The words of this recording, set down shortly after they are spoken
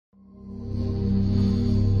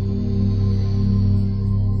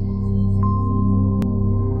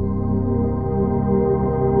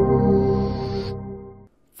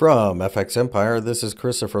From FX Empire, this is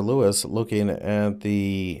Christopher Lewis looking at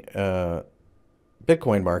the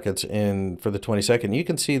Bitcoin markets for the 22nd. You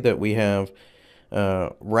can see that we have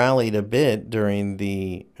rallied a bit during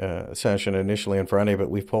the session initially on Friday, but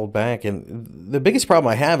we've pulled back. And the biggest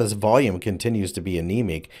problem I have is volume continues to be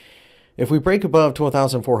anemic. If we break above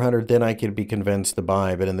 12,400, then I could be convinced to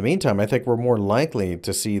buy. But in the meantime, I think we're more likely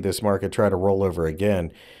to see this market try to roll over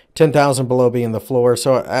again. 10,000 below being the floor.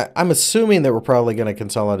 So I'm assuming that we're probably going to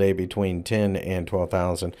consolidate between 10 and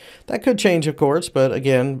 12,000. That could change, of course. But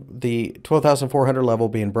again, the 12,400 level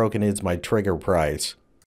being broken is my trigger price.